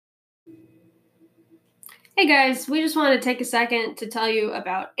Hey guys, we just wanted to take a second to tell you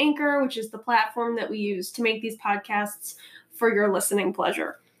about Anchor, which is the platform that we use to make these podcasts for your listening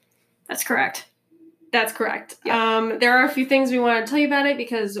pleasure. That's correct. That's correct. Yep. There are a few things we want to tell you about it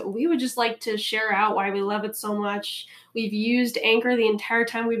because we would just like to share out why we love it so much. We've used Anchor the entire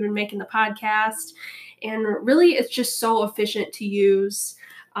time we've been making the podcast, and really it's just so efficient to use.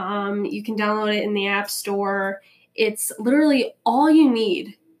 You can download it in the App Store. It's literally all you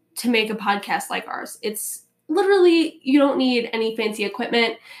need to make a podcast like ours. It's literally, you don't need any fancy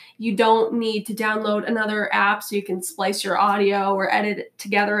equipment. You don't need to download another app so you can splice your audio or edit it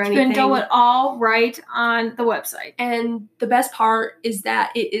together or anything. You can do it all right on the website. And the best part is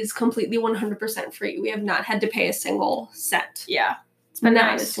that it is completely 100% free. We have not had to pay a single cent. Yeah. It's been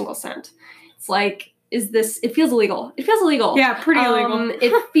not a single cent. It's like, it feels illegal. It feels illegal. Yeah, pretty illegal.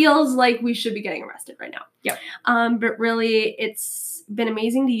 It feels like we should be getting arrested right now. Yep. But really, it's been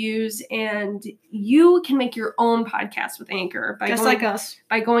amazing to use, and you can make your own podcast with Anchor by just like us.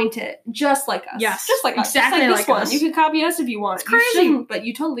 By going to just like us. Yes, just like us. Exactly just like this one. us. You could copy us if you want. It's crazy, you shouldn't, but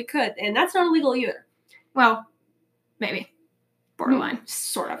you totally could, and that's not illegal either. Well, maybe. Borderline.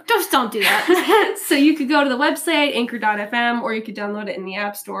 Sort of. Just don't do that. So you could go to the website, anchor.fm, or you could download it in the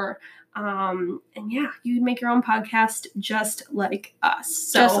App Store. And yeah, you can make your own podcast just like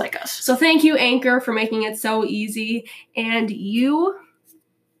us. Just like us. So thank you, Anchor, for making it so easy. And you,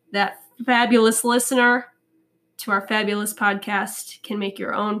 that fabulous listener to our fabulous podcast, can make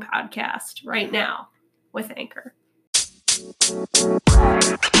your own podcast right now with Anchor.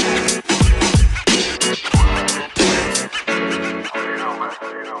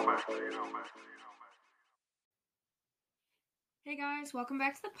 Hey guys, welcome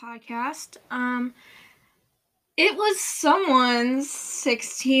back to the podcast. It was someone's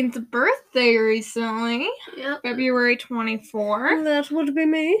 16th birthday recently. Yep. February 24th. That would be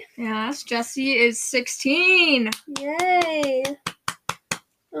me. Yes, Jessie is 16. Yay.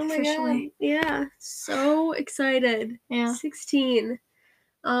 Oh my Officially. God. Yeah. So excited. Yeah. 16.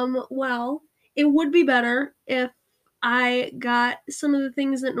 Well, it would be better if I got some of the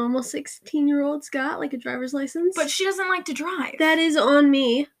things that normal 16-year-olds got, like a driver's license. But she doesn't like to drive. That is on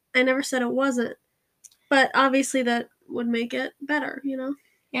me. I never said it wasn't. But obviously that would make it better, you know?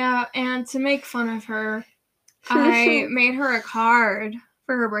 Yeah, and to make fun of her, I made her a card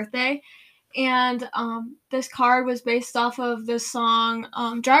for her birthday. And this card was based off of the song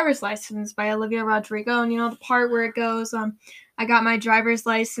Driver's License by Olivia Rodrigo. And you know the part where it goes, I got my driver's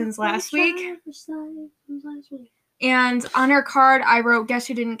license last week. And on her card, I wrote, "Guess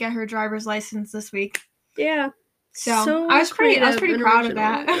who didn't get her driver's license this week?" Yeah. So I was pretty proud of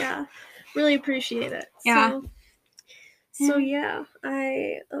that. Yeah. Really appreciate it. Yeah. So yeah,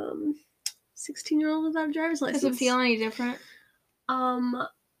 I 16-year-old without a driver's license. Does it feel any different?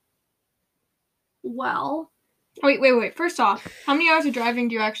 Well. Wait. First off, how many hours of driving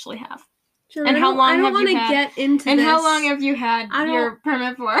do you actually have? Jen, and how long have you had? I don't want to get into and this. how long have you had your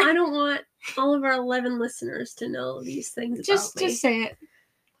permit for? I don't want all of our 11 listeners to know these things about me. Just say it,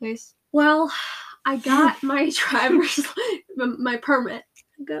 please. Well, I got my my permit.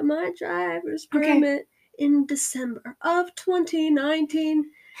 I got my driver's permit in December of 2019.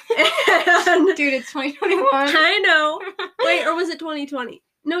 And dude, it's 2021. I know. Wait, or was it 2020?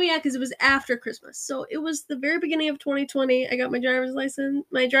 No, yeah, because it was after Christmas. So it was the very beginning of 2020. I got my driver's license,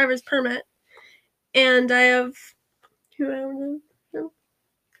 my driver's permit, and I have 2 hours.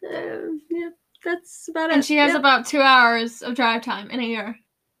 Yeah, that's about it. And she has about 2 hours of drive time in a year.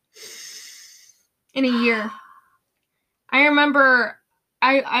 I remember,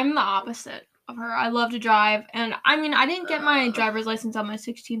 I'm the opposite of her. I love to drive, and I mean, I didn't get my driver's license on my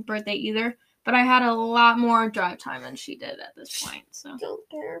 16th birthday either, but I had a lot more drive time than she did at this point, so. Don't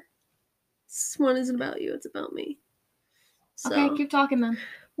care. This one isn't about you, it's about me. So, okay, keep talking then.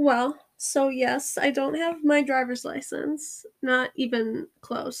 Well, so yes, I don't have my driver's license, not even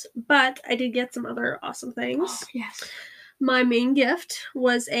close, but I did get some other awesome things. Oh, yes. My main gift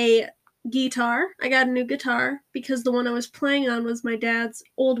was a guitar. I got a new guitar because the one I was playing on was my dad's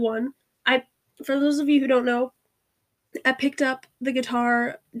old one. For those of you who don't know, I picked up the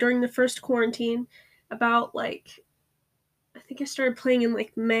guitar during the first quarantine about I think I started playing in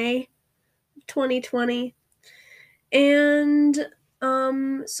May 2020. And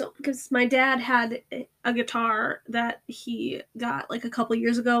so because my dad had a guitar that he got a couple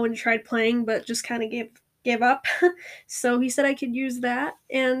years ago and tried playing but just kind of gave up. So he said I could use that,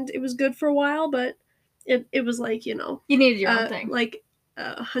 and it was good for a while, but it was you needed your own thing.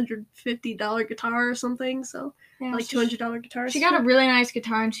 a $150 guitar or something. So Yeah, like $200 guitar. She got a really nice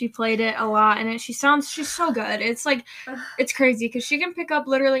guitar and she played it a lot, and she's so good. It's like, it's crazy because she can pick up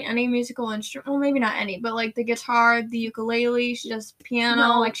literally any musical instrument. Well, maybe not any, but like the guitar, the ukulele. She does piano.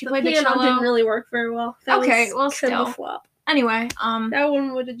 No, like she played the piano cello. didn't really work very well. That Okay, was well, kind of a still. flop. Anyway, that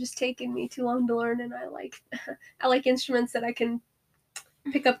one would have just taken me too long to learn, and I like instruments that I can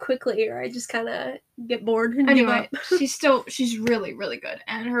pick up quickly, or I just kind of get bored and anyway, give up. she's really, really good,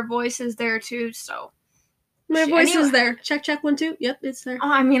 and her voice is there too. So my voice is there. Check 1 2. Yep, it's there.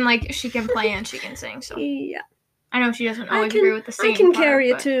 Oh, I mean, like she can play and she can sing. So yeah, I know she doesn't always agree with the singing. I can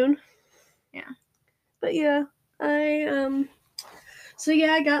carry a tune. Yeah, but yeah, So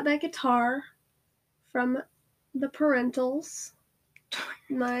yeah, I got that guitar from the parentals.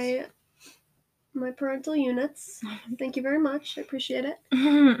 My parental units. Thank you very much. I appreciate it.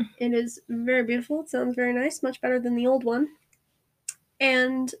 It is very beautiful. It sounds very nice. Much better than the old one.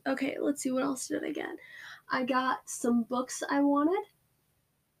 And, okay, let's see. What else did I get? I got some books I wanted.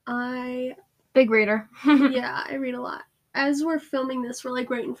 Big reader. Yeah, I read a lot. As we're filming this, we're like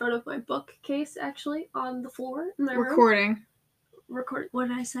right in front of my bookcase, actually, on the floor in my room. Recording. What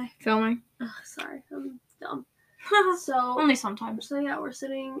did I say? Filming. Oh, sorry. I'm dumb. So only sometimes. So yeah, we're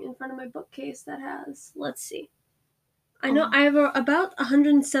sitting in front of my bookcase that has, let's see, I know I have about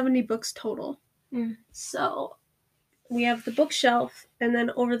 170 books total. So we have the bookshelf, and then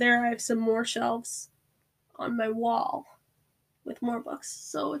over there I have some more shelves on my wall with more books.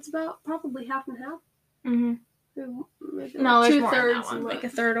 So it's about probably half and half. Maybe no, like there's 2/3 and like a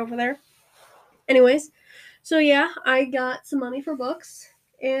third over there. Anyways, so yeah, I got some money for books,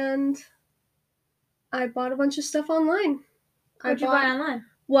 and I bought a bunch of stuff online. What'd you buy online?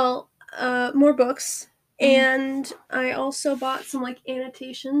 Well, more books, and I also bought some like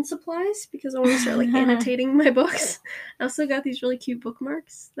annotation supplies because I want to start like annotating my books. I also got these really cute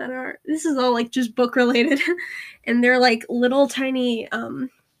bookmarks that are. This is all like just book related, and they're like little tiny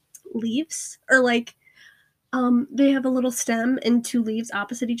leaves, or like they have a little stem and 2 leaves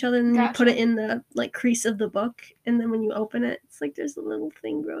opposite each other, and then you put it in the like crease of the book, and then when you open it, it's like there's a little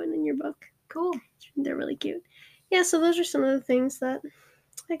thing growing in your book. Cool. They're really cute. Yeah, so those are some of the things that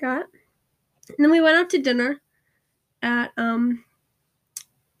I got. And then we went out to dinner at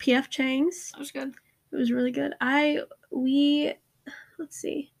P.F. Chang's. That was good. It was really good. Let's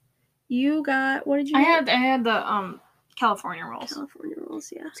see. You got, what did you get? I had the California rolls. California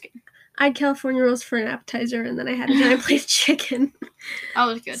rolls, yeah. I had California rolls for an appetizer, and then I had a giant plate of chicken. That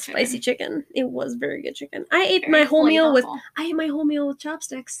was good. Spicy chicken. It was very good chicken. I ate my whole meal with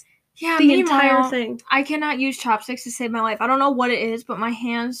chopsticks. Yeah, the entire thing. I cannot use chopsticks to save my life. I don't know what it is, but my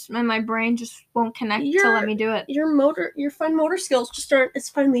hands and my brain just won't connect to let me do it. Your fine motor skills just aren't as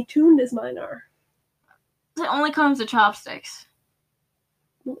finely tuned as mine are. It only comes to chopsticks.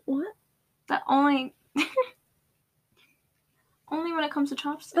 What? That only when it comes to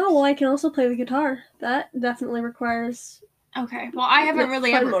chopsticks. Oh, well, I can also play the guitar. That definitely requires... Okay, well, I haven't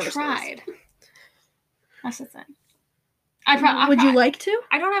really ever tried. That's the thing. Would you like to?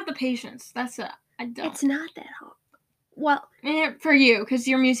 I don't have the patience. That's it. I don't. It's not that hard. Well, for you, because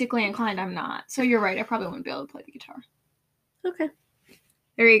you're musically inclined, I'm not. So you're right. I probably wouldn't be able to play the guitar. Okay.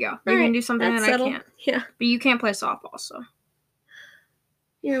 There you go. You can do something that settled. I can't. Yeah. But you can't play softball, so.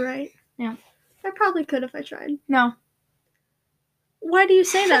 You're right. Yeah. I probably could if I tried. No. Why do you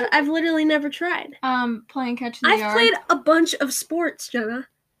say that? I've literally never tried. Playing catch in the yard. I've played a bunch of sports, Jenna,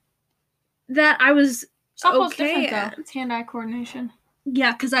 that I was softball's okay different, at. Though. It's hand-eye coordination.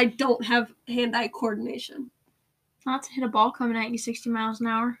 Yeah, because I don't have hand-eye coordination. Not to hit a ball coming at you 60 miles an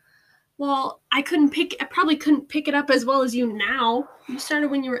hour. Well, I probably couldn't pick it up as well as you now. You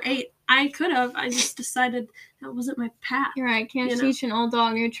started when you were 8. I could have. I just decided that wasn't my path. You're right. Can't teach an old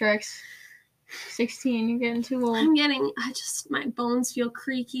dog new tricks. 16, you're getting too old. My bones feel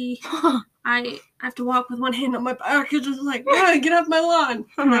creaky. I have to walk with one hand on my back. It's just like, get off my lawn.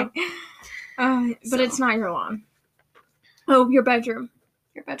 But it's not your lawn. Oh, your bedroom.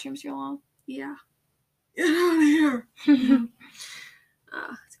 Your bedroom's your lawn. Yeah. Get out of here.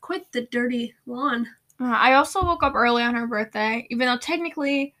 It's quite the dirty lawn. I also woke up early on her birthday, even though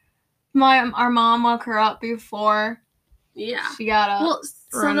technically our mom woke her up before she got up. Well,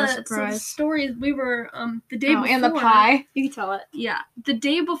 so the story is we were the day before. And the pie. You can tell it. Yeah. The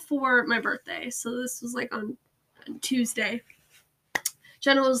day before my birthday, so this was like on Tuesday,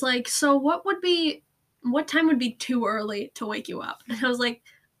 Jenna was like, so what time would be too early to wake you up? And I was like,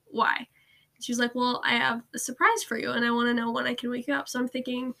 why? She was like, well, I have a surprise for you, and I want to know when I can wake you up. So I'm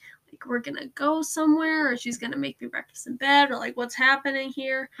thinking, like, we're going to go somewhere, or she's going to make me breakfast in bed, or, like, what's happening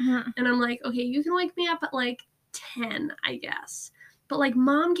here? Mm-hmm. And I'm like, okay, you can wake me up at, like, 10, I guess. But, like,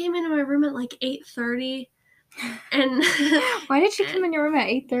 Mom came into my room at, like, 8:30, and why did she come in your room at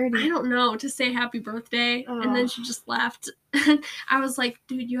 8:30? I don't know, to say happy birthday, and then she just left. I was like,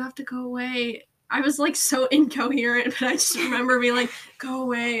 dude, you have to go away. I was, like, so incoherent, but I just remember being like, go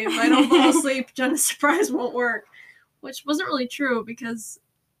away. If I don't fall asleep, Jenna's surprise won't work. Which wasn't really true, because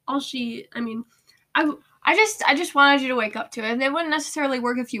I just wanted you to wake up to it. It wouldn't necessarily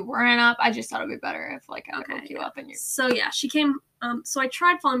work if you weren't up. I just thought it would be better if, like, I woke you up and you... So, yeah, she came... so I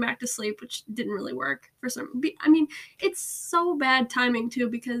tried falling back to sleep, which didn't really work for some... it's so bad timing, too,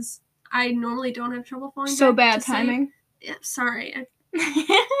 because I normally don't have trouble falling back to sleep. So bad timing? Yeah, sorry.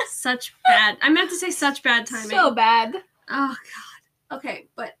 Such bad... I meant to say such bad timing. So bad. Oh, God. Okay,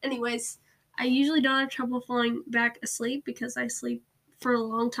 but anyways, I usually don't have trouble falling back asleep because I sleep for a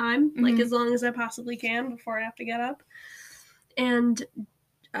long time, like as long as I possibly can before I have to get up. And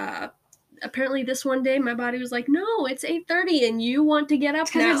apparently this one day my body was like, no, it's 8:30 and you want to get up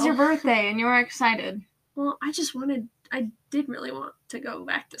now. Because it's your birthday and you were excited. Well, I did really want to go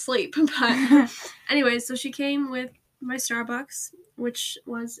back to sleep. But anyways, so she came with my Starbucks, which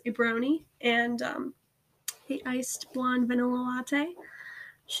was a brownie and a iced blonde vanilla latte,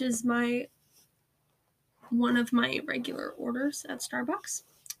 which is one of my regular orders at Starbucks,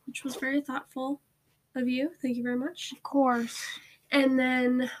 which was very thoughtful of you. Thank you very much. Of course. And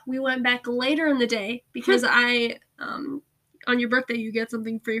then we went back later in the day because on your birthday, you get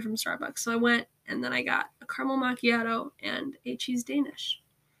something free from Starbucks. So I went and then I got a caramel macchiato and a cheese Danish.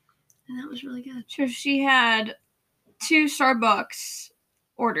 And that was really good. So she had 2 Starbucks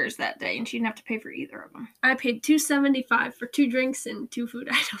orders that day and she didn't have to pay for either of them. I paid $2.75 for 2 drinks and 2 food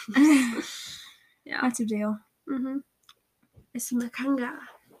items. Yeah. That's a deal. Mm-hmm. It's makanga.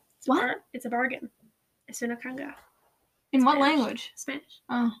 What? It's a bargain. It's nakanga. In what language? Spanish.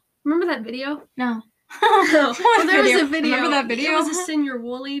 Oh. Remember that video? No. No. Well, there was a video. Remember that video? It was a Senior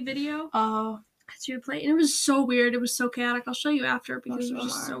Wooly video. Oh. That you would play. And it was so weird. It was so chaotic. I'll show you after because it was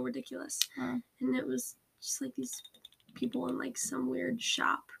just so ridiculous. Oh. And it was just like these people in like some weird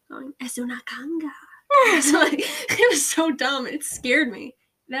shop going, es una kanga. It was so dumb. It scared me.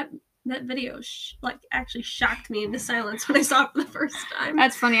 That video actually shocked me into silence when I saw it for the first time.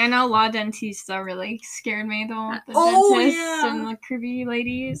 That's funny. I know La Dentista really scared me. The dentists and the creepy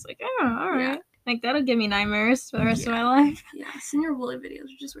ladies. Like, oh, all right. Yeah. Like, that'll give me nightmares for the rest of my life. Yeah, Senior Wooly videos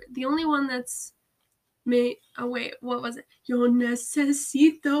are just weird. The only one that's made... Oh, wait. What was it? Yo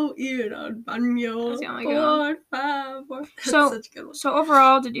necesito ir al baño. Por favor. That's such a good one. So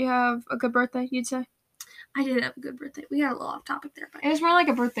overall, did you have a good birthday, you'd say? I did have a good birthday. We got a little off topic there, but it was more like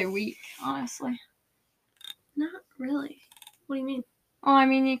a birthday week, honestly. Not really. What do you mean? Well, I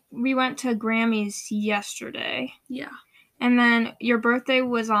mean, we went to Grammy's yesterday. Yeah. And then your birthday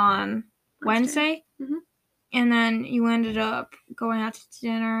was on Wednesday. Mm-hmm. And then you ended up going out to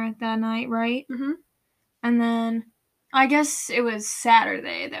dinner that night, right? Mm-hmm. And then I guess it was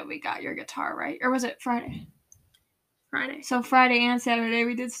Saturday that we got your guitar, right? Or was it Friday? Friday. So Friday and Saturday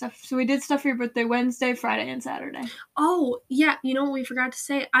we did stuff. So we did stuff for your birthday Wednesday, Friday, and Saturday. Oh, yeah. You know what we forgot to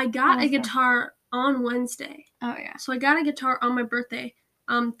say? I got a guitar on Wednesday. Oh, yeah. So I got a guitar on my birthday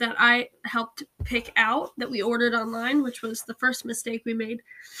that I helped pick out that we ordered online, which was the first mistake we made.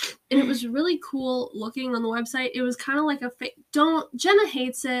 And it was really cool looking on the website. It was kind of like a fake. Jenna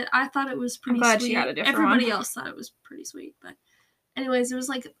hates it. I thought it was pretty sweet. I'm glad she got a different Everybody else thought it was pretty sweet. But anyways, it was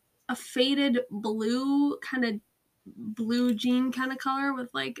like a faded blue kind of blue jean kind of color with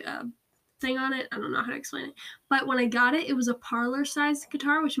like a thing on it. I don't know how to explain it. But when I got it, it was a parlor sized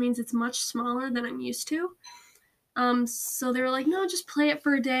guitar, which means it's much smaller than I'm used to. So they were like, no, just play it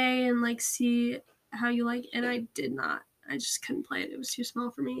for a day and like see how you like it. And I did not. I just couldn't play it. It was too small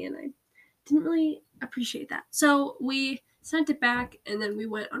for me and I didn't really appreciate that. So we sent it back and then we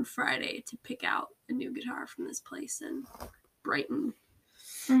went on Friday to pick out a new guitar from this place in Brighton.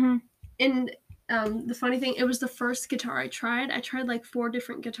 Mm-hmm. And the funny thing, it was the first guitar I tried. I tried like 4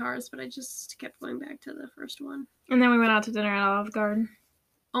 different guitars, but I just kept going back to the first one. And then we went out to dinner at Olive Garden.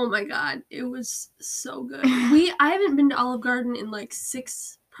 Oh my god, it was so good. I haven't been to Olive Garden in like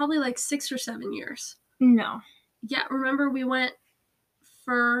 6 or 7 years. No. Yeah, remember we went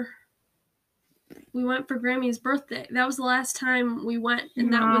for Grammy's birthday. That was the last time we went,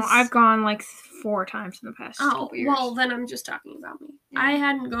 and that was... I've gone like 4 times in the past couple years. Well, then I'm just talking about me. Yeah. I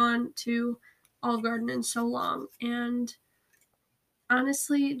hadn't gone to Olive Garden in so long, and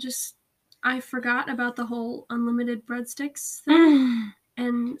honestly, I forgot about the whole unlimited breadsticks thing,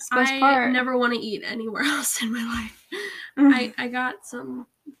 and I never want to eat anywhere else in my life. I got some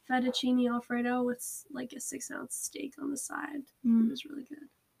fettuccine Alfredo with like a 6-ounce steak on the side. It was really good.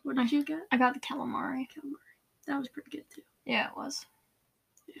 What did you get? I got the calamari. That was pretty good too. Yeah, it was.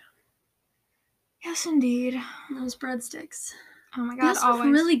 Yes, indeed. And those breadsticks. Oh my They god, also have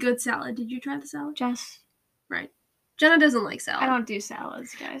always. really good salad. Did you try the salad? Jess. Right. Jenna doesn't like salad. I don't do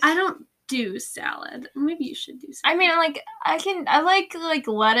salads, guys. I don't do salad. Maybe you should do salad. I mean, like, I like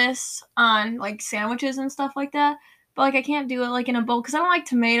lettuce on, like, sandwiches and stuff like that, but, like, I can't do it, like, in a bowl, because I don't like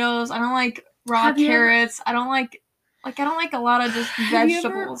tomatoes, I don't like raw carrots, I don't like a lot of just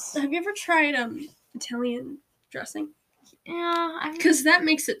vegetables. Have you ever tried Italian dressing? Yeah, I mean, because that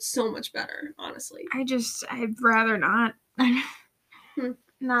makes it so much better, honestly. I'd rather not.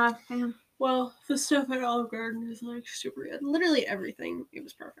 Not a fan. Well, the stuff at Olive Garden is, like, super good. Literally everything. It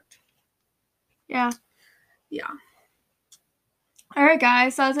was perfect. Yeah. Yeah. Alright,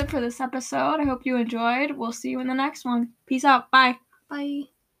 guys, that was it for this episode. I hope you enjoyed. We'll see you in the next one. Peace out. Bye. Bye.